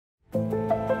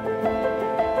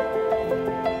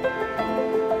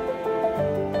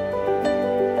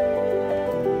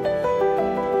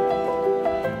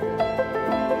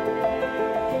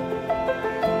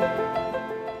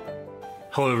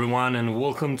everyone, and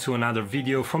welcome to another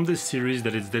video from this series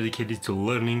that is dedicated to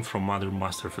learning from other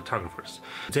master photographers.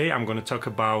 Today I'm going to talk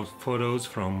about photos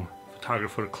from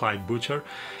photographer Clyde Butcher,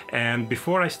 and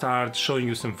before I start showing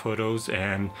you some photos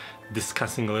and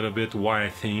discussing a little bit why I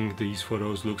think these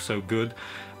photos look so good,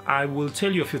 I will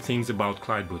tell you a few things about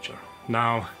Clyde Butcher.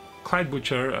 Now, Clyde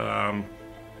Butcher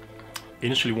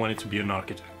initially wanted to be an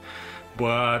architect,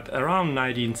 but around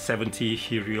 1970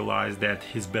 he realized that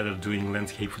he's better doing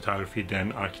landscape photography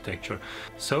than architecture.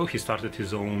 So he started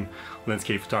his own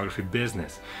landscape photography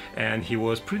business, and he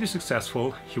was pretty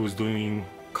successful. He was doing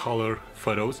color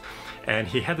photos, and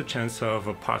he had a chance of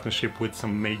a partnership with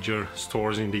some major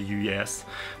stores in the US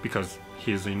because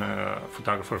he's a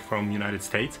photographer from United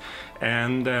States.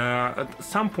 And at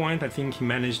some point I think he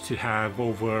managed to have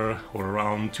over or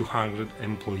around 200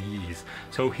 employees,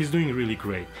 so he's doing really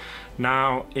great.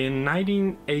 Now in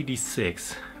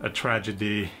 1986 a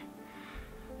tragedy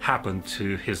happened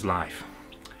to his life.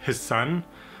 His son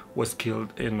was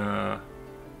killed in a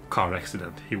car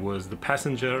accident. He was the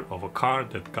passenger of a car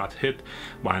that got hit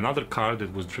by another car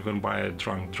that was driven by a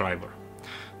drunk driver.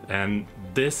 And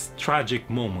this tragic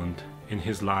moment in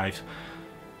his life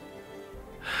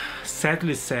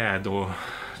sadly said or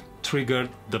triggered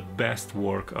the best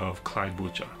work of Clyde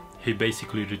Butcher. He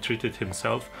basically retreated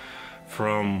himself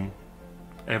from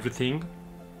everything.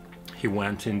 He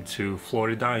went into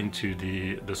Florida, into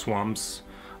the swamps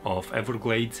of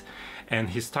Everglades, and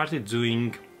he started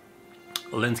doing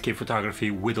landscape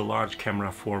photography with a large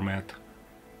camera format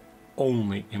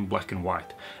only in black and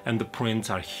white. And the prints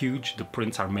are huge, the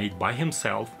prints are made by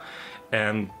himself,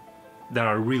 and they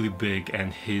are really big.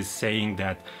 And he's saying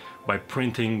that by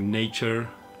printing nature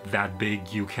that big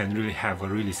you can really have a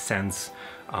really sense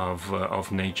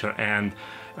of nature. And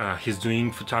he's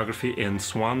doing photography in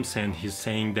swamps, and he's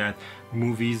saying that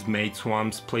movies made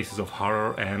swamps places of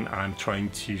horror, and I'm trying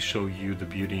to show you the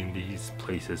beauty in these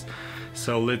places.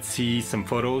 So let's see some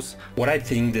photos. What I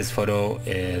think this photo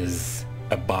is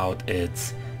about,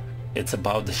 it's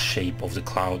about the shape of the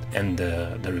cloud and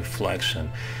the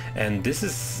reflection. And this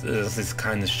is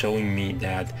kind of showing me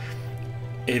that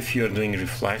if you're doing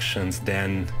reflections,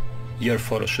 then your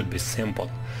photo should be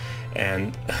simple.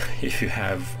 And if you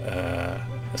have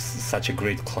such a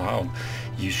great cloud,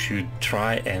 you should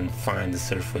try and find the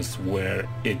surface where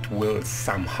it will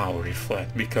somehow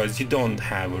reflect, because you don't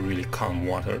have a really calm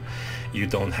water, you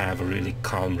don't have a really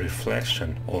calm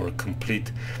reflection or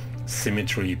complete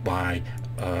symmetry by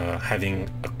having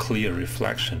a clear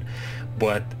reflection.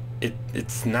 But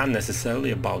it's not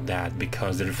necessarily about that,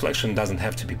 because the reflection doesn't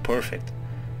have to be perfect.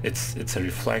 It's a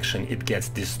reflection, it gets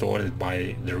distorted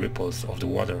by the ripples of the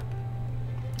water.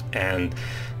 And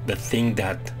the thing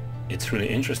that it's really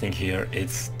interesting here,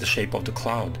 it's the shape of the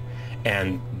cloud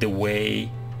and the way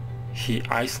he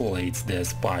isolates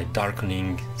this by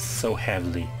darkening so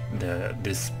heavily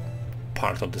this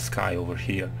part of the sky over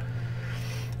here.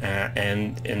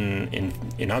 And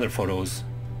in other photos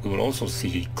we will also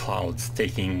see clouds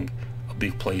taking a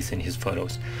big place in his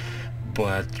photos.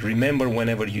 But remember,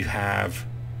 whenever you have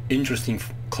interesting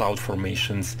cloud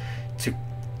formations,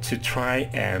 to try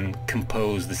and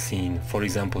compose the scene, for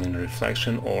example in a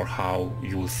reflection, or how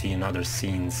you will see in other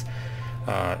scenes,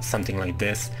 something like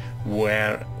this,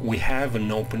 where we have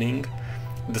an opening.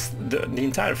 The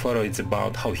entire photo is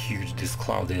about how huge this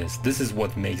cloud is. This is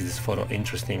what makes this photo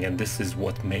interesting, and this is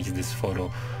what makes this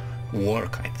photo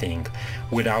work, I think.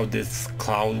 Without this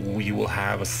cloud we will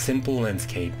have a simple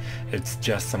landscape. It's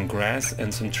just some grass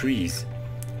and some trees.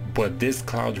 But this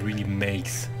cloud really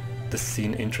makes the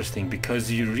scene interesting, because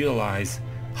you realize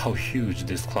how huge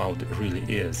this cloud really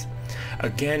is.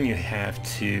 Again, you have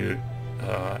to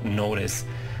notice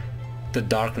the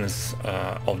darkness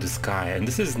of the sky, and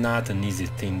this is not an easy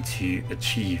thing to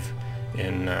achieve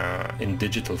in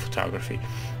digital photography.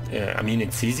 I mean,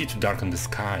 it's easy to darken the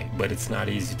sky, but it's not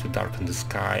easy to darken the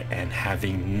sky and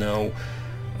having no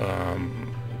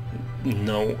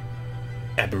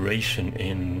aberration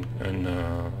in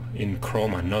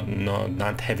chroma,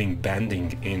 not having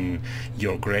bending in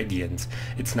your gradients.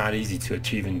 It's not easy to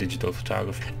achieve in digital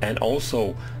photography. And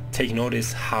also take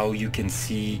notice how you can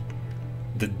see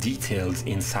the details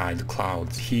inside the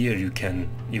clouds. Here you can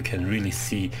really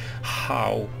see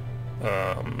how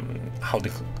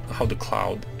the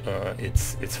cloud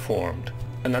it's formed.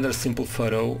 Another simple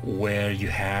photo where you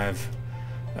have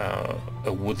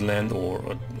a woodland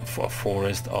or a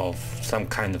forest of some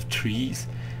kind of trees,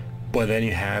 but then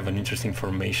you have an interesting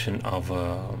formation of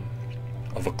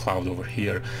a cloud over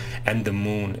here, and the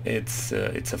moon. It's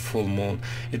a full moon.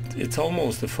 It's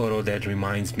almost a photo that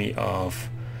reminds me of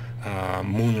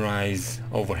Moonrise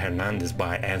over Hernandez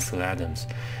by Ansel Adams.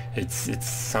 It's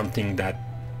something that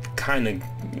kind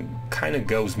of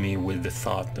goes me with the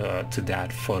thought to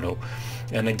that photo.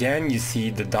 And again, you see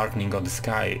the darkening of the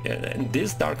sky, and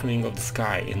this darkening of the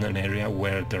sky in an area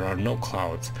where there are no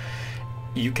clouds,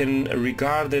 you can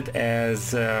regard it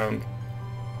as a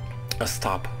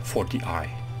stop for the eye,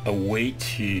 a way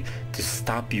to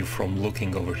stop you from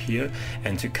looking over here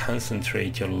and to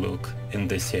concentrate your look in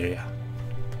this area.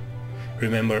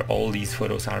 Remember, all these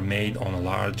photos are made on a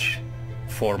large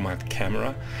format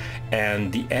camera,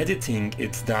 and the editing,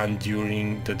 it's done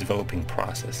during the developing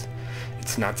process.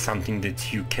 It's not something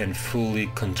that you can fully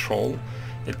control.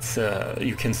 It's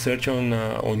you can search on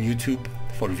YouTube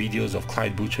for videos of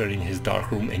Clyde Butcher in his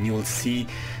darkroom, and you will see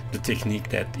the technique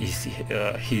that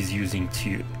he's using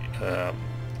to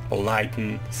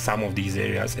lighten some of these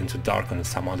areas and to darken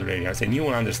some other areas, and you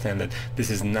will understand that this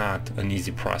is not an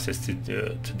easy process to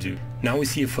do. Now we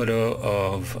see a photo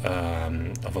of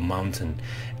a mountain,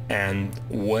 and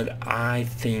what I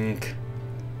think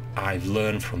I've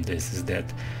learned from this is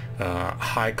that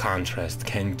high contrast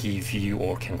can give you,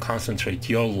 or can concentrate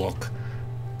your look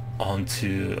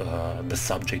onto the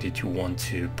subject that you want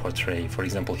to portray. For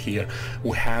example, here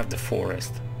we have the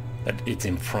forest that it's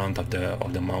in front of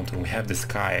the mountain. We have the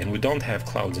sky, and we don't have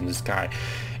clouds in the sky,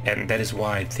 and that is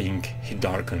why I think he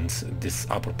darkens this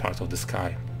upper part of the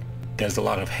sky. There's a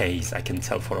lot of haze, I can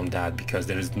tell from that, because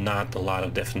there is not a lot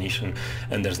of definition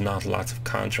and there's not lots of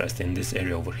contrast in this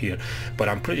area over here. But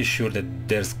I'm pretty sure that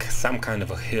there's some kind of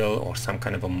a hill or some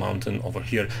kind of a mountain over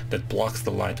here that blocks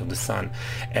the light of the sun.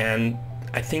 And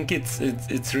I think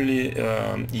it's really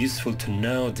useful to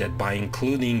know that by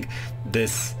including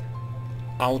this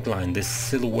outline, this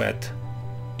silhouette,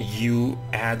 you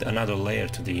add another layer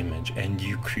to the image, and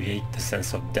you create the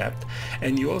sense of depth,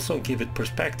 and you also give it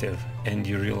perspective, and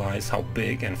you realize how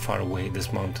big and far away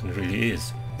this mountain really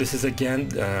is. This is again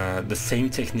the same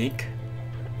technique,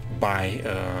 by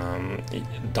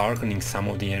darkening some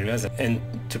of the areas, and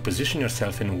to position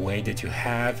yourself in a way that you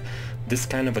have this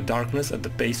kind of a darkness at the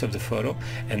base of the photo,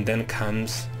 and then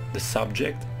comes the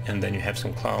subject, and then you have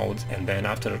some clouds, and then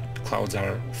after the clouds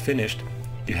are finished,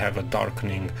 you have a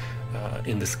darkening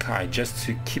in the sky, just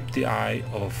to keep the eye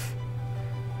of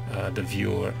the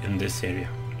viewer in this area.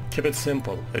 Keep it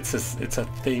simple. It's a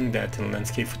thing that in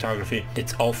landscape photography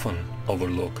it's often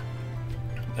overlooked,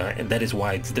 and that is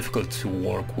why it's difficult to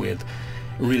work with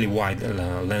really wide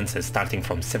lenses, starting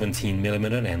from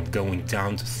 17mm and going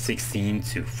down to 16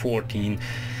 to 14.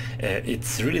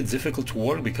 It's really difficult to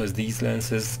work because these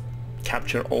lenses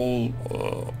capture all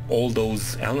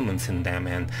those elements in them,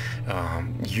 and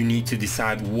you need to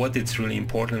decide what is really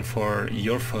important for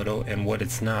your photo and what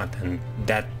it's not, and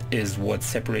that is what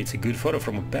separates a good photo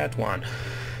from a bad one.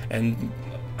 And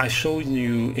I showed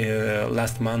you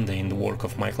last Monday in the work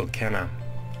of Michael Canon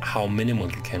how minimal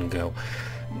you can go.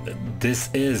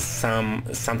 This is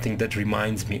something that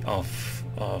reminds me of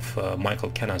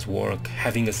Michael Canon's work,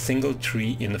 having a single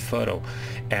tree in the photo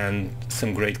and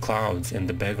some great clouds in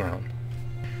the background.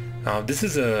 Now this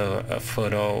is a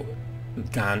photo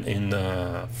done in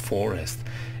the forest,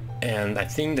 and I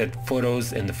think that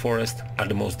photos in the forest are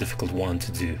the most difficult one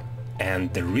to do,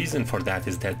 and the reason for that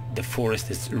is that the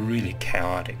forest is really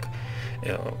chaotic.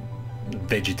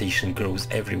 Vegetation grows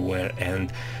everywhere,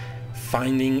 and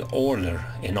finding order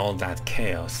in all that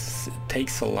chaos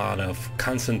takes a lot of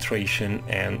concentration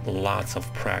and lots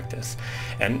of practice.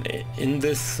 And in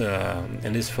this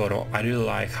photo, I really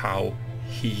like how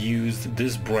he used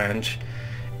this branch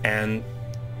and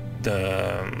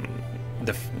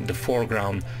the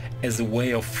foreground as a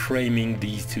way of framing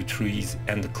these two trees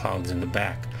and the clouds in the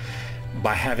back.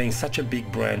 By having such a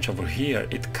big branch over here,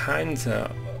 it kind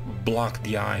of blocked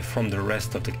the eye from the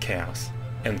rest of the chaos,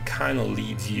 and kind of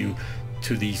leads you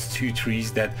to these two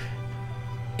trees that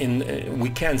we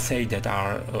can't say that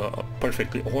are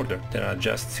perfectly ordered. There are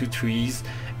just two trees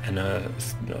and a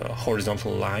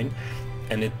horizontal line,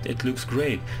 and it looks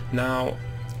great. Now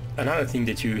another thing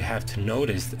that you have to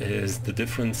notice is the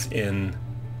difference in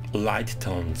light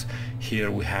tones. Here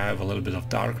we have a little bit of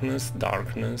darkness,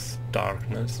 darkness,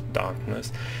 darkness,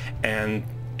 darkness, and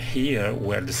here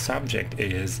where the subject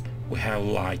is, we have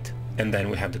light, and then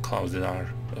we have the clouds that are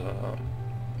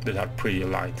pretty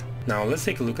light. Now let's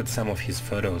take a look at some of his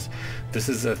photos. This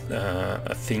is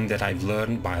a thing that I've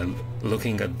learned by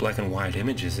looking at black and white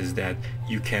images, is that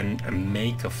you can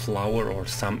make a flower or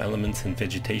some elements in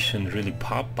vegetation really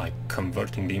pop by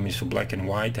converting the image to black and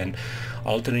white and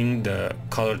altering the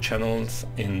color channels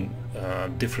in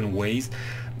different ways,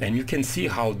 and you can see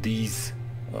how these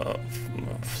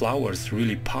flowers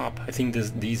really pop. I think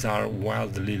these are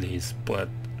wild lilies, but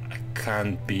I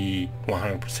can't be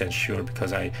 100% sure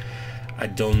because I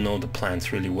don't know the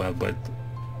plants really well, but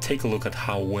take a look at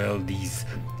how well these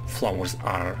flowers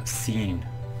are seen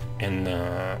in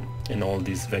all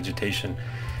this vegetation.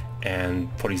 And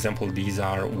for example, these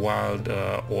are wild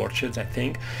orchids, I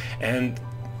think, and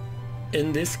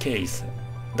in this case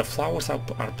the flowers are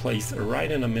placed right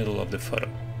in the middle of the photo.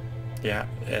 Yeah,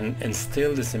 and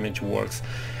still this image works.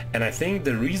 And I think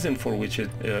the reason for which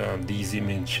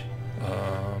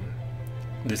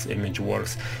this image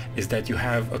works is that you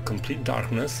have a complete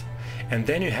darkness, and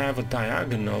then you have a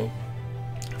diagonal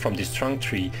from this trunk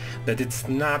tree that it's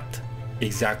not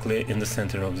exactly in the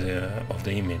center of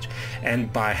the image,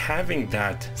 and by having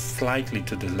that slightly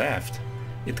to the left,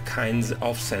 it kind of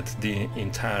offsets the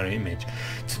entire image.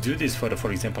 To do this photo,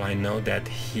 for example, I know that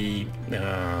he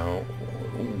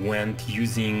went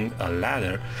using a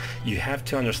ladder. You have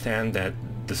to understand that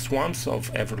the swamps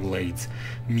of Everglades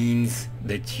means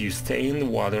that you stay in the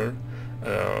water,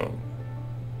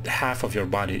 half of your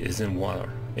body is in water,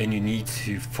 and you need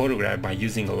to photograph by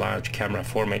using a large camera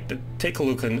format. Take a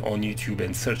look on YouTube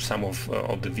and search some of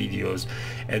the videos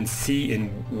and see in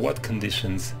what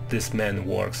conditions this man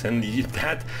works, and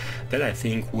that I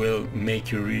think will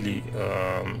make you really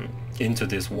into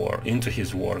his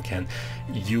work, and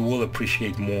you will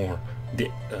appreciate more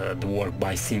the work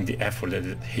by seeing the effort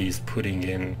that he's putting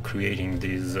in creating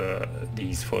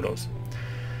these photos.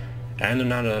 And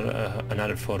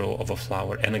another photo of a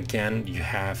flower, and again you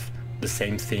have the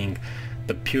same thing,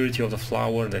 the purity of the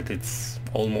flower, that it's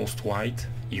almost white.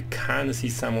 You kind of see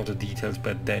some of the details,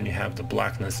 but then you have the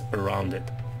blackness around it.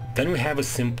 Then we have a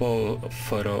simple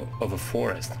photo of a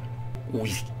forest.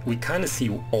 We kind of see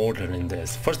order in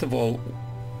this. First of all,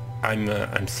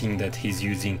 I'm seeing that he's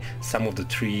using some of the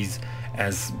trees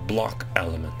as block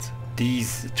elements.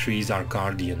 These trees are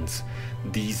guardians.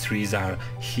 These trees are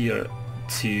here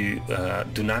to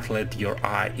do not let your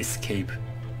eye escape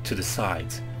to the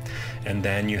sides. And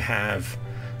then you have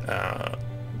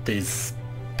this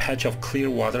patch of clear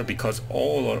water, because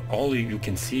all you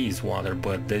can see is water,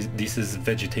 but this is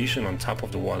vegetation on top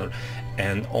of the water,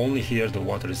 and only here the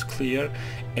water is clear,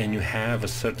 and you have a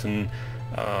certain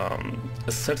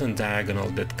diagonal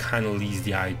that kind of leads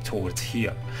the eye towards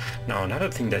here. Now another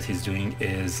thing that he's doing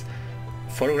is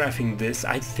photographing this.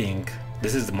 I think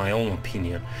this is my own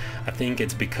opinion. I think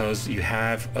it's because you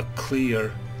have a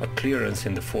clearance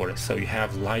in the forest, so you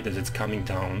have light that is coming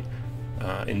down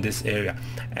in this area,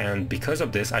 and because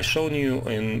of this, I showed you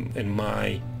in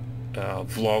my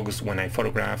vlogs when I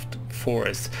photographed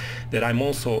forests that I'm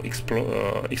also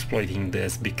exploiting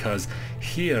this, because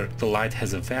here the light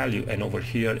has a value, and over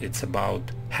here it's about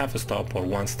half a stop or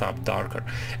one stop darker,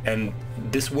 and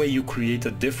this way you create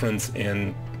a difference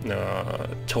in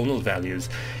tonal values,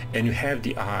 and you have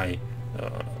the eye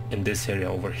in this area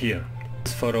over here.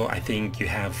 This photo, I think you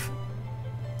have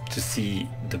to see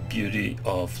the beauty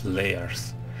of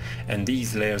layers, and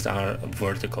these layers are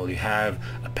vertical. You have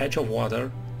a patch of water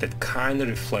that kind of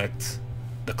reflects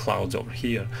the clouds over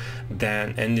here,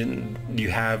 and then you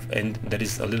have, and that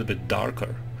is a little bit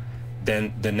darker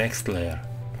than the next layer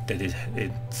that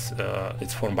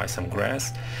it's formed by some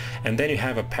grass, and then you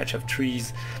have a patch of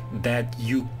trees that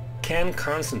you can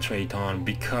concentrate on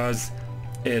because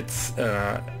it's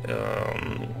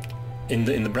in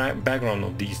the background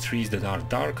of these trees that are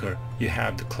darker, you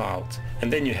have the clouds,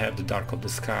 and then you have the dark of the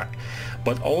sky.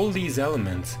 But all these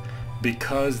elements,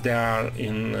 because they are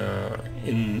in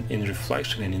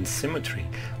reflection and in symmetry,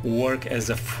 work as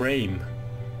a frame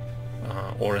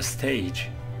or a stage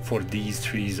for these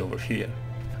trees over here.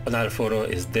 Another photo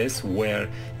is this, where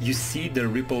you see the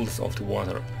ripples of the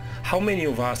water. How many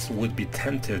of us would be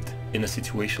tempted in a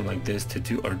situation like this to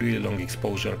do a really long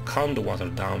exposure, calm the water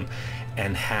down,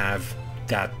 and have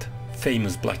that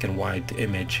famous black and white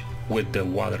image with the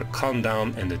water calm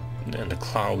down and the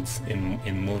clouds in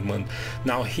movement?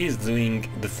 Now he's doing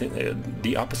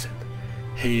the opposite.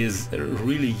 He is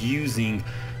really using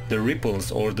the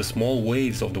ripples or the small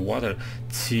waves of the water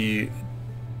to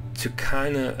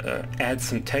kind of add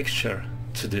some texture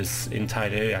to this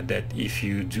entire area that, if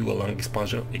you do a long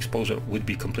exposure would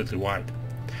be completely white.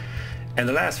 And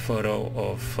the last photo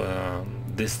of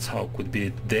this talk would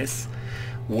be this,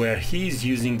 where he's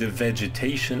using the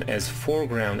vegetation as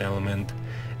foreground element,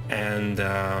 and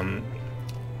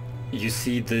you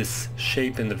see this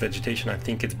shape in the vegetation. I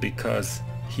think it's because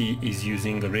he is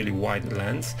using a really wide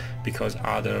lens, because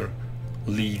other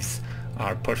leaves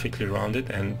are perfectly rounded,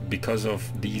 and because of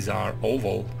these are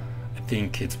oval, I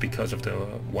think it's because of the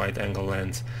wide angle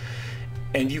lens.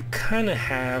 And you kind of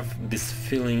have this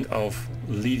feeling of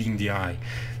leading the eye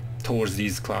towards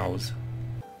these clouds.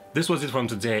 This was it from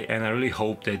today, and I really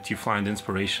hope that you find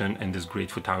inspiration in this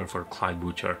great photographer, Clyde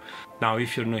Butcher. Now,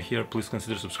 if you're new here, please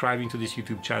consider subscribing to this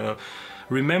YouTube channel.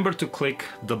 Remember to click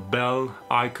the bell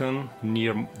icon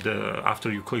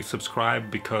after you click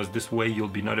subscribe, because this way you'll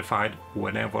be notified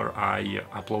whenever I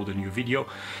upload a new video.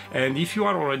 And if you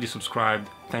are already subscribed,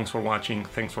 thanks for watching,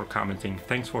 thanks for commenting,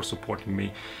 thanks for supporting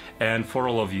me. And for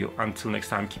all of you, until next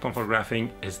time, keep on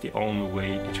photographing. It's the only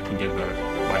way that you can get better.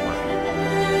 Bye bye.